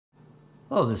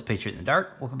Hello, this is Patriot in the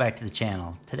Dark. Welcome back to the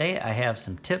channel. Today I have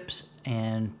some tips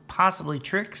and possibly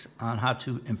tricks on how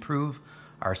to improve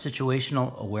our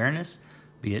situational awareness,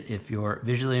 be it if you're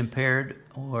visually impaired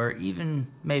or even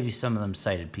maybe some of them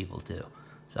sighted people too.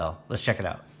 So let's check it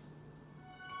out.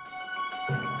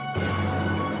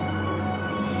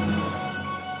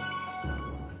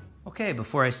 Okay,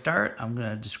 before I start, I'm going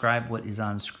to describe what is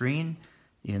on screen.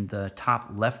 In the top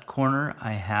left corner,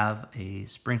 I have a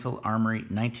Springfield Armory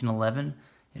 1911.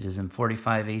 It is in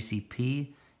 45 ACP.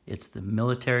 It's the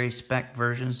military spec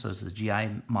version, so it's the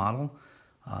GI model.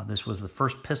 This was the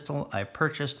first pistol I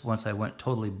purchased once I went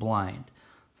totally blind.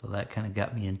 So that kind of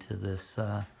got me into this,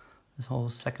 this whole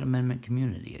Second Amendment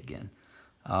community again.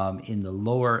 In the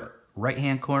lower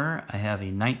right-hand corner, I have a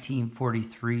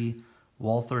 1943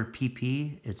 Walther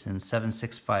PP. It's in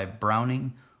 7.65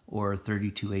 Browning or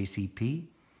 32 ACP.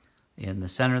 In the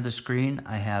center of the screen,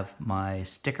 I have my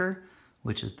sticker,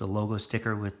 which is the logo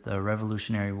sticker with the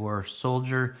Revolutionary War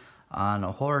soldier on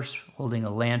a horse holding a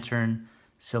lantern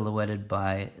silhouetted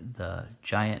by the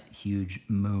giant, huge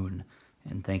moon.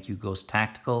 And thank you, Ghost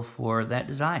Tactical, for that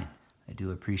design. I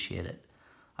do appreciate it.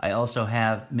 I also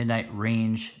have Midnight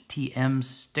Range TM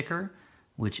sticker,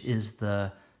 which is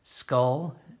the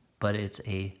skull, but it's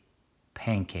a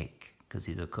pancake because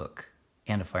he's a cook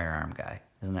and a firearm guy.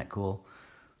 Isn't that cool?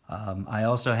 I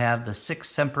also have the Sic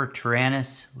Semper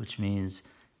Tyrannis, which means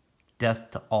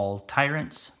death to all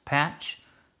tyrants patch.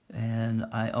 And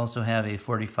I also have a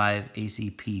 45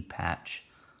 ACP patch.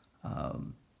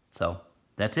 So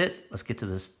that's it. Let's get to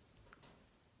this.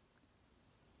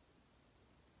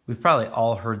 We've probably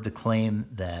all heard the claim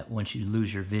that once you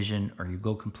lose your vision or you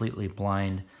go completely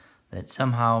blind, that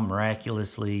somehow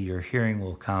miraculously your hearing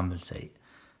will compensate.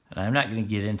 And I'm not going to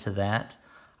get into that.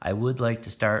 I would like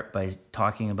to start by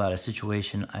talking about a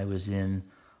situation I was in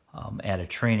at a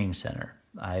training center.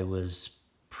 I was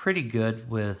pretty good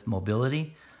with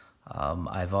mobility.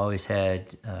 I've always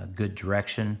had good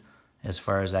direction as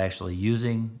far as actually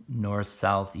using north,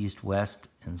 south, east, west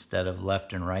instead of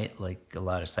left and right like a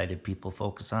lot of sighted people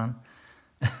focus on.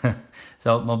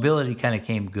 So mobility kind of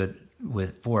came good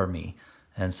for me.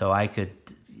 And so I could,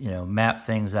 map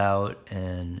things out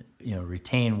and,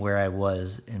 retain where I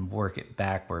was and work it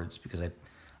backwards because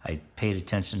I paid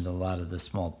attention to a lot of the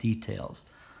small details.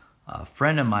 A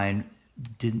friend of mine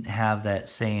didn't have that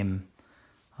same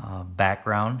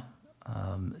background,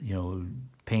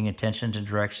 paying attention to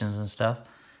directions and stuff,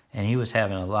 and he was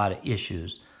having a lot of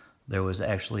issues. There was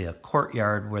actually a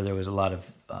courtyard where there was a lot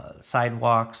of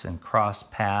sidewalks and cross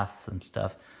paths and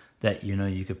stuff that,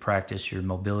 you could practice your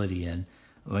mobility in,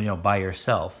 by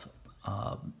yourself.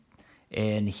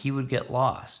 And he would get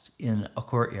lost in a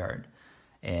courtyard.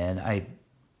 And I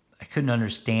couldn't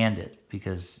understand it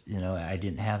because, I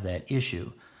didn't have that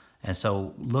issue. And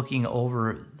so looking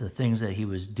over the things that he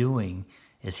was doing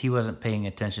is he wasn't paying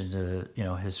attention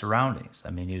to, his surroundings. I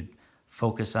mean, he'd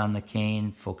focus on the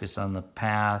cane, focus on the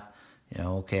path.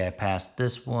 Okay, I passed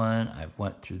this one. I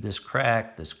went through this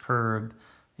crack, this curb.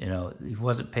 He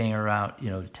wasn't paying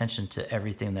attention to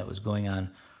everything that was going on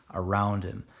around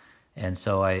him. And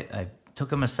so I took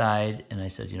him aside and I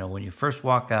said, when you first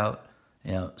walk out,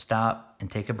 stop and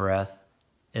take a breath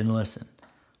and listen,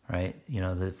 right?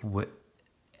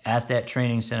 At that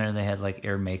training center, they had like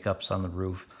air makeups on the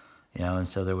roof, and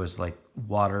so there was like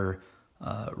water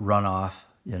runoff,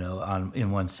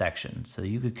 in one section. So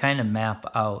you could kind of map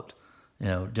out,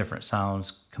 different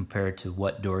sounds compared to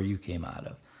what door you came out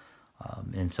of.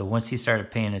 And so once he started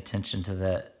paying attention to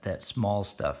that small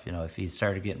stuff, if he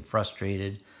started getting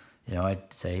frustrated,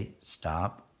 I'd say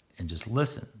stop and just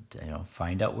listen,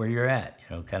 find out where you're at,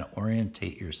 kind of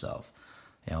orientate yourself,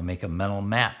 make a mental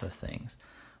map of things.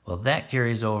 Well, that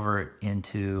carries over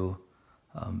into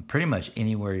pretty much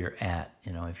anywhere you're at.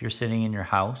 If you're sitting in your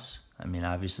house, I mean,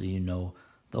 obviously you know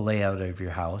the layout of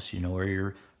your house, you know where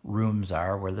your rooms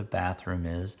are, where the bathroom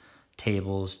is,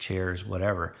 tables, chairs,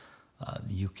 whatever.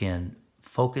 You can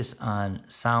focus on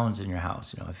sounds in your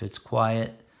house. If it's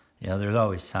quiet, there's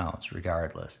always sounds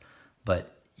regardless.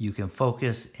 But you can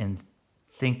focus and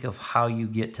think of how you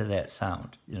get to that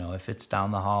sound. If it's down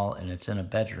the hall and it's in a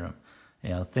bedroom,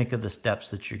 think of the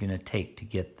steps that you're going to take to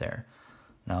get there.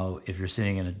 Now, if you're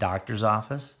sitting in a doctor's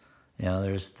office,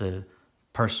 there's the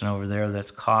person over there that's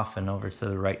coughing over to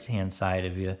the right-hand side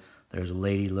of you. There's a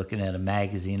lady looking at a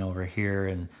magazine over here,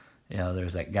 and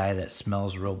there's that guy that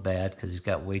smells real bad because he's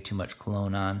got way too much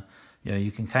cologne on.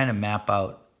 You can kind of map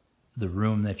out the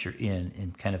room that you're in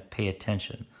and kind of pay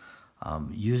attention.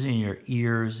 Using your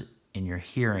ears and your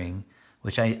hearing,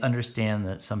 which I understand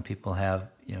that some people have,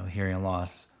 hearing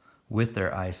loss with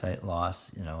their eyesight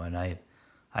loss, and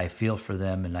I feel for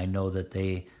them, and I know that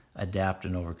they adapt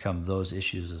and overcome those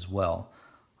issues as well.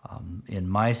 In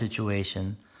my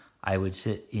situation, I would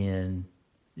sit in,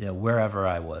 wherever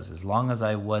I was, as long as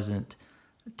I wasn't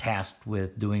tasked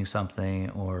with doing something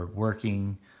or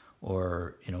working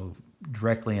or,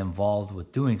 directly involved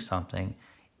with doing something.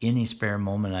 Any spare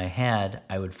moment I had,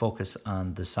 I would focus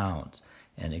on the sounds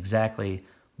and exactly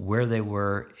where they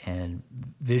were and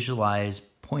visualize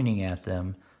pointing at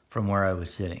them from where I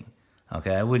was sitting.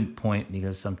 Okay, I wouldn't point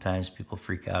because sometimes people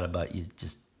freak out about you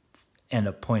just end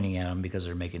up pointing at them because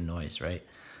they're making noise, right?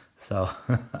 So,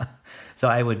 so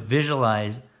I would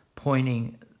visualize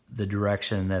pointing the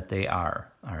direction that they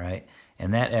are, all right?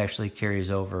 And that actually carries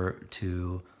over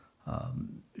to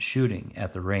shooting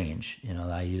at the range.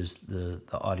 I use the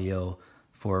audio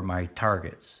for my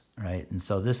targets, right? And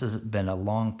so this has been a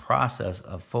long process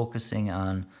of focusing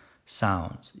on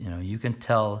sounds. You can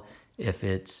tell if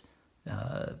it's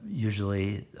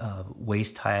usually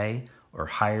waist high or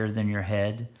higher than your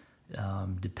head.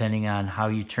 Depending on how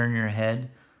you turn your head,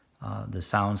 the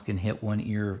sounds can hit one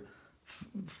ear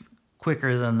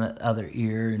quicker than the other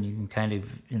ear, and you can kind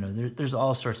of, there's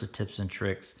all sorts of tips and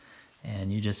tricks,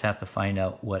 and you just have to find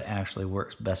out what actually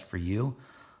works best for you.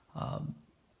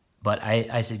 But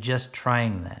I suggest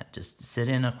trying that. Just sit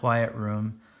in a quiet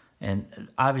room, and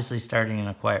obviously starting in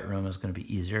a quiet room is going to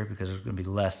be easier because there's going to be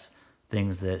less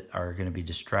things that are going to be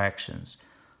distractions.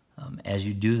 As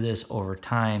you do this over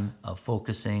time of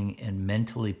focusing and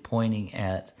mentally pointing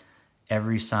at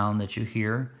every sound that you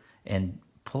hear and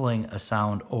pulling a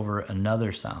sound over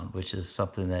another sound, which is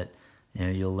something that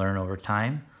you'll learn over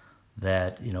time,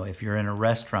 that if you're in a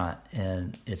restaurant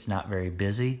and it's not very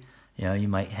busy, you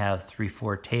might have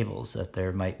 3-4 tables that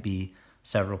there might be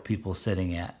several people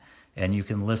sitting at, and you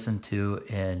can listen to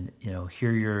and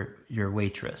hear your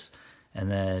waitress, and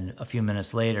then a few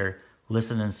minutes later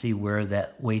listen and see where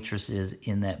that waitress is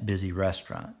in that busy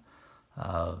restaurant.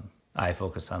 I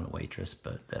focus on the waitress,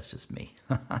 but that's just me.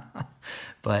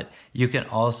 But you can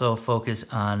also focus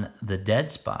on the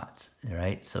dead spots,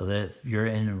 right? So that if you're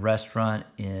in a restaurant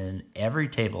and every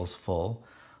table's full,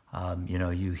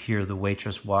 you hear the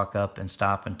waitress walk up and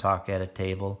stop and talk at a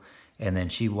table, and then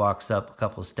she walks up a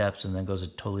couple of steps and then goes a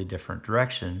totally different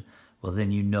direction. Well,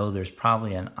 then there's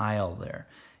probably an aisle there.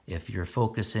 If you're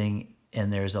focusing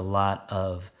and there's a lot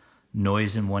of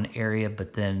noise in one area,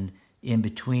 but then in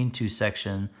between two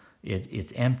sections,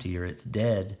 it's empty or it's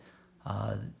dead,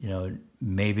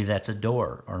 maybe that's a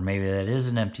door, or maybe that is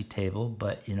an empty table,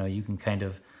 but you can kind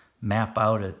of map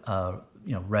out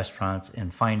restaurants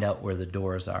and find out where the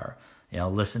doors are.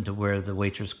 Listen to where the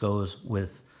waitress goes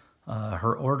with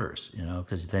her orders,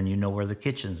 because then where the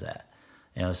kitchen's at.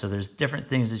 So there's different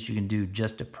things that you can do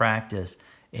just to practice,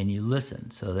 and you listen,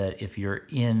 so that if you're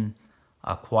in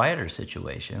a quieter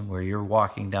situation where you're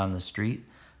walking down the street,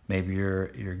 maybe you're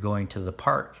going to the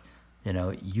park,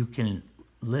 you can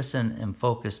listen and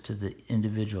focus to the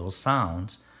individual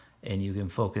sounds, and you can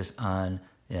focus on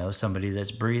somebody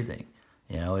that's breathing.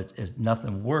 It's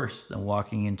nothing worse than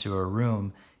walking into a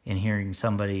room and hearing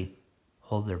somebody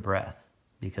hold their breath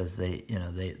because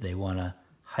they want to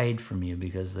hide from you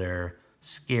because they're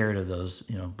scared of those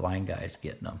blind guys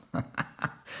getting them.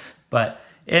 But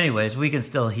anyways, we can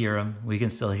still hear them. We can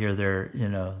still hear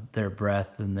their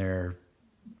breath and their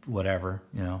whatever,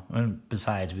 And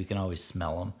besides, we can always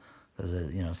smell them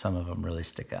because some of them really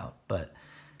stick out. But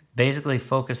basically,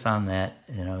 focus on that.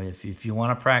 If you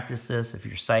want to practice this, if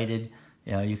you're sighted,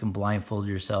 you can blindfold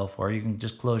yourself, or you can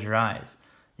just close your eyes,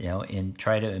 and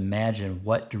try to imagine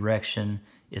what direction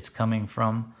it's coming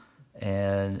from,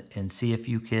 and see if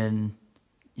you can,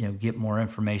 get more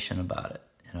information about it.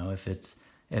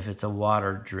 If it's a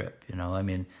water drip,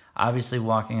 obviously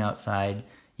walking outside,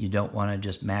 you don't want to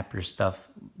just map your stuff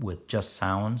with just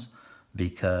sounds,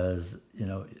 because,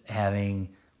 having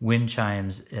wind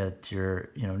chimes at your,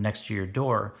 next to your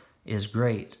door is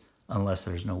great unless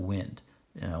there's no wind,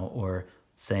 or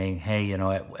saying, hey,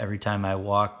 every time I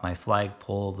walk my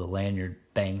flagpole, the lanyard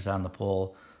bangs on the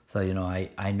pole. So,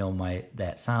 I know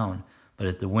that sound, but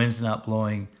if the wind's not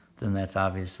blowing, then that's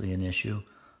obviously an issue.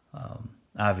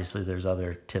 Obviously, there's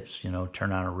other tips,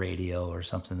 turn on a radio or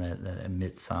something that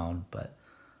emits sound. But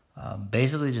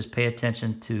basically, just pay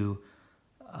attention to,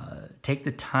 take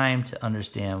the time to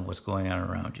understand what's going on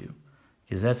around you.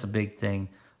 Because that's a big thing.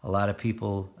 A lot of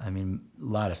people, a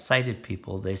lot of sighted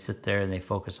people, they sit there and they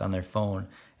focus on their phone,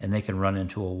 and they can run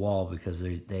into a wall because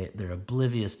they're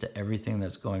oblivious to everything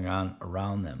that's going on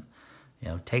around them.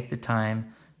 Take the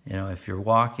time, if you're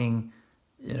walking,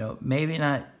 maybe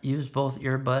not use both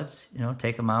earbuds,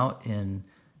 take them out and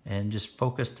just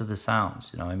focus to the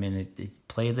sounds.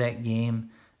 Play that game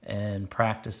and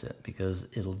practice it, because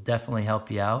it'll definitely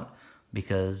help you out.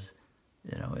 Because,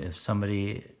 you know, if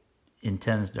somebody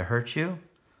intends to hurt you,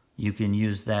 you can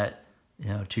use that, you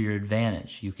know, to your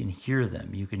advantage. You can hear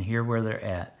them. You can hear where they're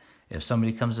at. If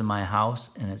somebody comes in my house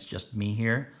and it's just me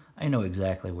here, I know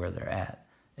exactly where they're at.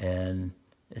 And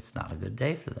it's not a good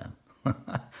day for them,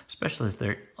 especially if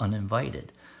they're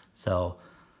uninvited. So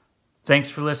thanks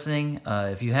for listening.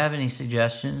 If you have any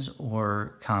suggestions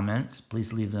or comments,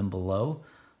 please leave them below.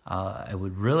 I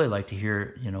would really like to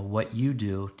hear, you know, what you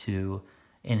do to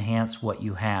enhance what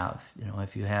you have. You know,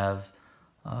 if you have,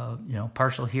 you know,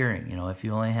 partial hearing, you know, if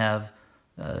you only have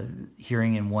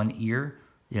hearing in one ear,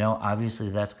 you know, obviously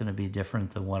that's going to be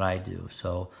different than what I do.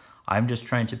 So I'm just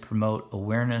trying to promote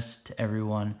awareness to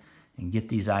everyone and get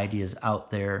these ideas out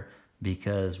there,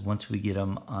 because once we get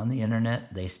them on the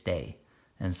internet, they stay.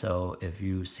 And so if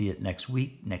you see it next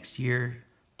week, next year,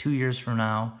 2 years from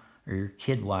now, or your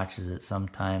kid watches it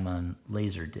sometime on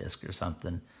Laserdisc or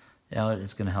something, you know,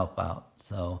 it's going to help out.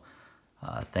 So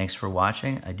thanks for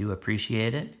watching. I do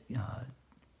appreciate it.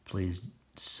 Please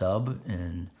sub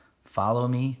and follow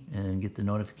me and get the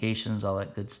notifications, all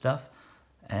that good stuff.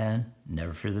 And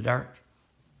never fear the dark.